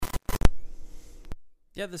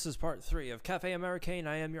Yeah, this is part 3 of Cafe Americain.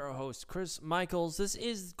 I am your host, Chris Michaels. This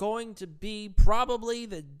is going to be probably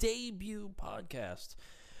the debut podcast.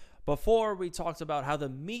 Before, we talked about how the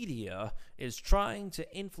media is trying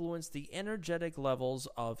to influence the energetic levels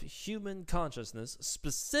of human consciousness,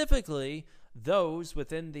 specifically those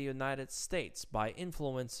within the United States, by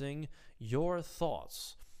influencing your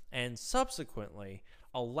thoughts and subsequently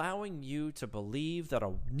allowing you to believe that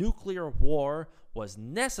a nuclear war was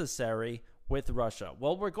necessary with Russia.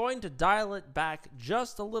 Well, we're going to dial it back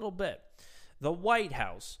just a little bit. The White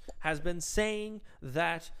House has been saying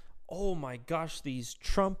that, oh my gosh, these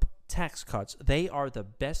Trump tax cuts, they are the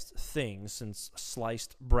best thing since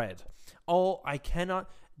sliced bread. Oh, I cannot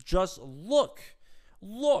just look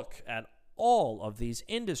at all of these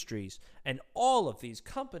industries and all of these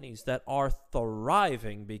companies that are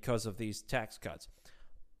thriving because of these tax cuts.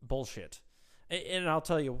 Bullshit. And I'll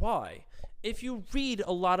tell you why. If you read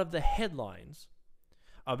a lot of the headlines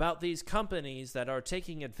about these companies that are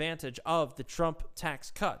taking advantage of the Trump tax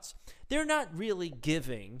cuts, they're not really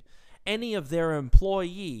giving any of their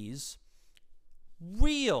employees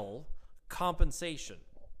real compensation.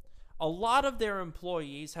 A lot of their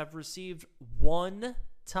employees have received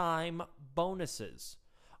one-time bonuses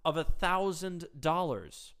of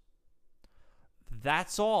 $1,000.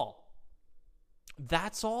 That's all.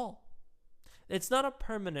 That's all. It's not a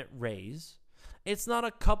permanent raise. It's not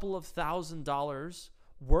a couple of $1,000s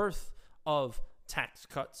worth of tax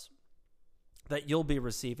cuts that you'll be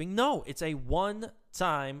receiving. No, it's a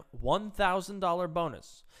one-time $1,000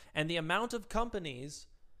 bonus. And the amount of companies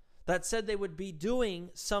that said they would be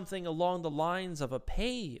doing something along the lines of a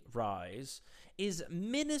pay rise is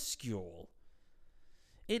minuscule.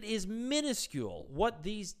 It is minuscule. What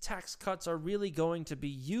these tax cuts are really going to be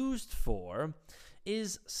used for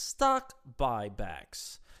is stock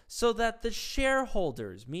buybacks, so that the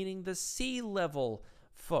shareholders, meaning the C-level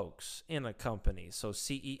folks in a company, so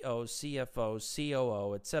CEO, CFO,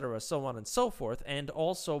 COO, etc., so on and so forth, and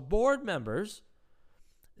also board members,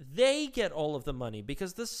 they get all of the money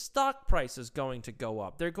because the stock price is going to go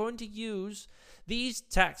up. They're going to use these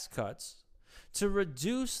tax cuts to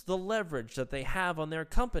reduce the leverage that they have on their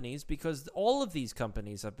companies, because all of these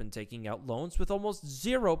companies have been taking out loans with almost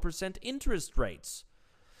 0% interest rates.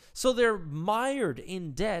 So they're mired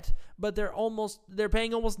in debt, but they're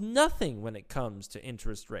paying almost nothing when it comes to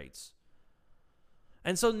interest rates.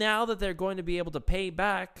 And so now that they're going to be able to pay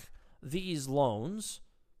back these loans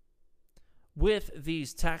with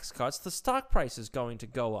these tax cuts, the stock price is going to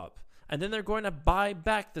go up. And then they're going to buy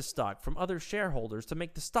back the stock from other shareholders to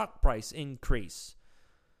make the stock price increase.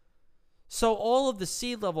 So all of the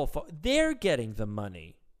C-level, they're getting the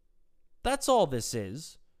money. That's all this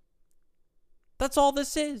is. That's all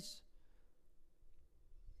this is.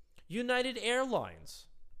 United Airlines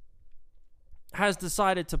has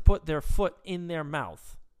decided to put their foot in their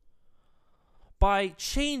mouth by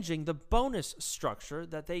changing the bonus structure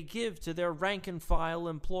that they give to their rank-and-file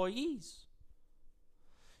employees.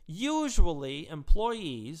 Usually,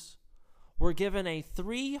 employees were given a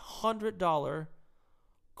 $300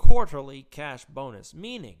 quarterly cash bonus,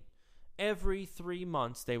 meaning every 3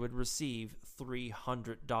 months they would receive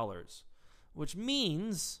 $300, which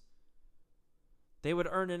means they would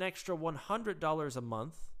earn an extra $100 a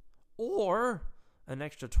month or an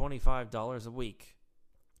extra $25 a week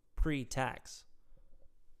pre-tax.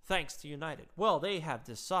 Thanks to United. Well, they have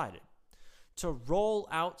decided to roll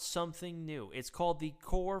out something new. It's called the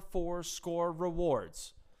Core 4 Score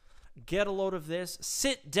Rewards. Get a load of this.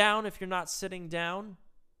 Sit down if you're not sitting down.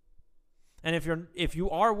 And if you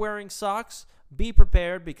are wearing socks, be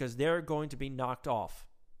prepared because they're going to be knocked off.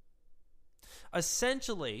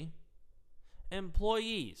 Essentially,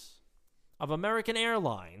 employees of American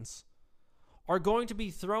Airlines are going to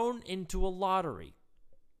be thrown into a lottery.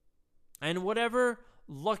 And whatever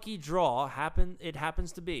lucky draw it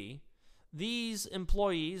happens to be, these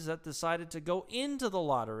employees that decided to go into the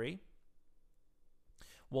lottery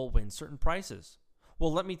will win certain prizes.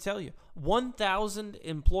 Well, let me tell you, 1,000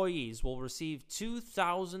 employees will receive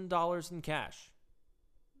 $2,000 in cash.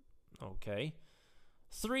 Okay.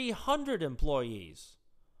 300 employees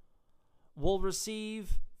will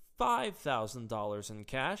receive $5,000 in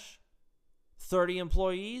cash. 30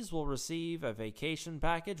 employees will receive a vacation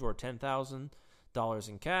package or $10,000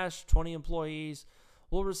 in cash. 20 employees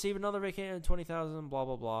will receive another vacation, $20,000, blah,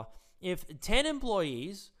 blah, blah. If 10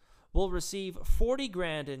 employees will receive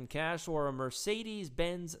 $40,000 in cash or a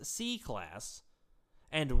Mercedes-Benz C-Class,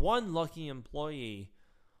 and one lucky employee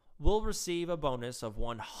will receive a bonus of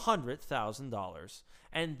 $100,000.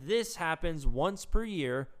 And this happens once per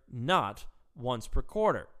year, not once per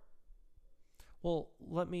quarter. Well,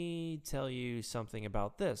 let me tell you something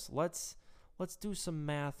about this. Let's do some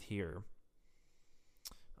math here.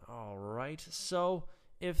 All right. So,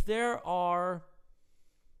 if there are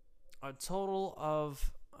a total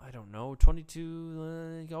of, I don't know,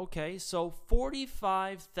 22, okay, so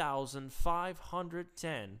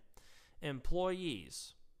 45,510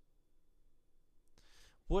 employees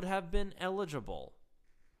would have been eligible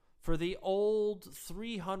for the old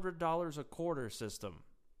 $300 a quarter system.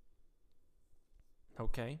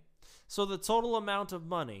 Okay? So the total amount of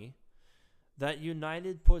money that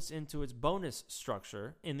United puts into its bonus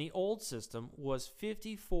structure in the old system was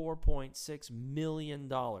 $54.6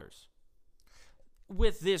 million.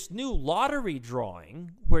 With this new lottery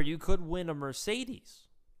drawing where you could win a Mercedes,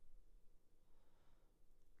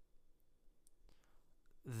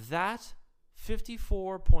 that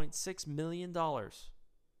 $54.6 million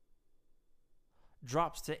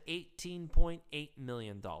drops to $18.8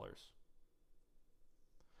 million.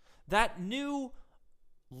 That new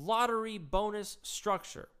lottery bonus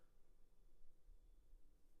structure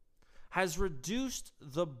has reduced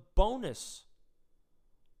the bonus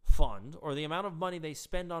fund, or the amount of money they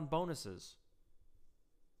spend on bonuses,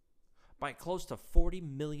 by close to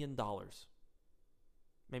 $40 million.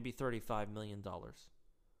 Maybe $35 million.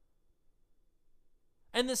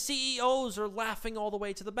 And the CEOs are laughing all the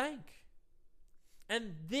way to the bank.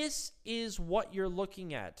 And this is what you're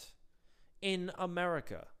looking at in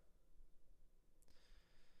America.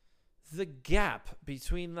 The gap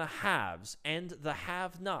between the haves and the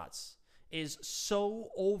have-nots is so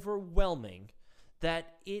overwhelming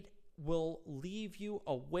that it will leave you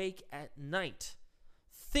awake at night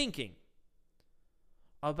thinking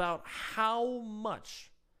about how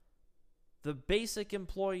much the basic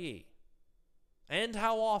employee and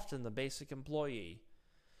how often the basic employee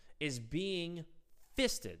is being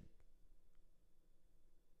fisted.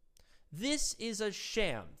 This is a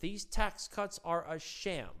sham. These tax cuts are a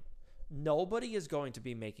sham. Nobody is going to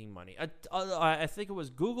be making money. I think it was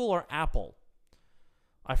Google or Apple.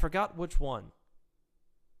 I forgot which one.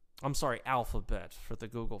 I'm sorry, Alphabet for the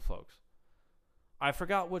Google folks. I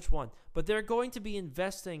forgot which one. But they're going to be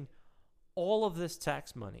investing all of this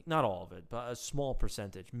tax money, not all of it, but a small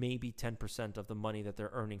percentage, maybe 10% of the money that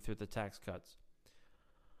they're earning through the tax cuts,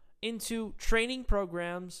 into training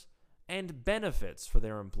programs and benefits for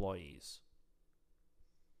their employees.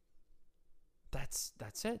 That's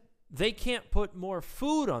it. They can't put more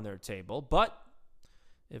food on their table, but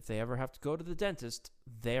if they ever have to go to the dentist,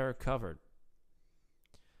 they're covered.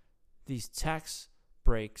 These tax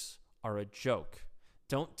breaks are a joke.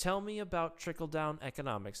 Don't tell me about trickle-down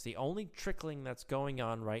economics. The only trickling that's going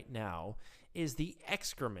on right now is the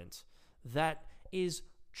excrement that is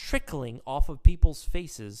trickling off of people's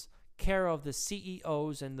faces, care of the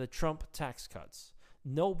CEOs and the Trump tax cuts.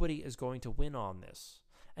 Nobody is going to win on this.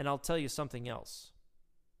 And I'll tell you something else.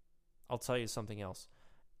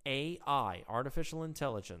 AI, artificial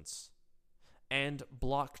intelligence, and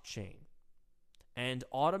blockchain, and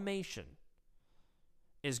automation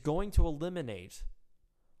is going to eliminate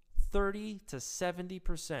 30 to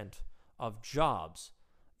 70% of jobs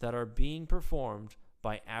that are being performed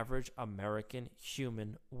by average American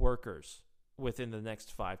human workers within the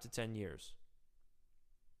next 5 to 10 years.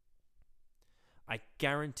 I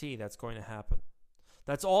guarantee that's going to happen.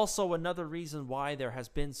 That's also another reason why there has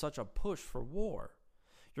been such a push for war.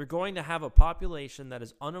 You're going to have a population that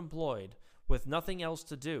is unemployed with nothing else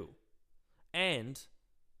to do. And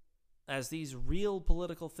as these real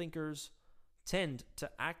political thinkers tend to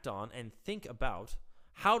act on and think about,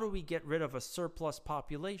 how do we get rid of a surplus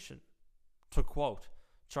population? To quote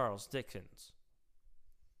Charles Dickens.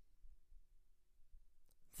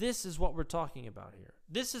 This is what we're talking about here.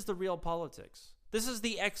 This is the real politics. This is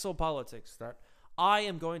the exopolitics that I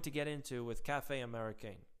am going to get into with Cafe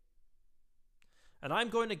Americain. And I'm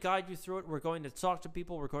going to guide you through it. We're going to talk to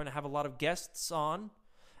people. We're going to have a lot of guests on.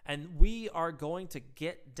 And we are going to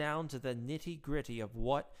get down to the nitty-gritty of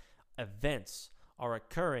what events are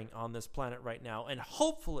occurring on this planet right now. And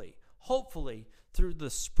hopefully, through the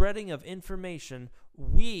spreading of information,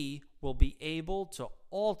 we will be able to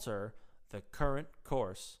alter the current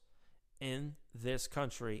course in this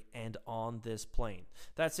country and on this plane.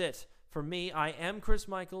 That's it. For me, I am Chris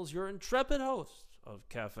Michaels, your intrepid host of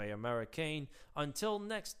Cafe Americain. Until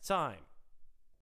next time,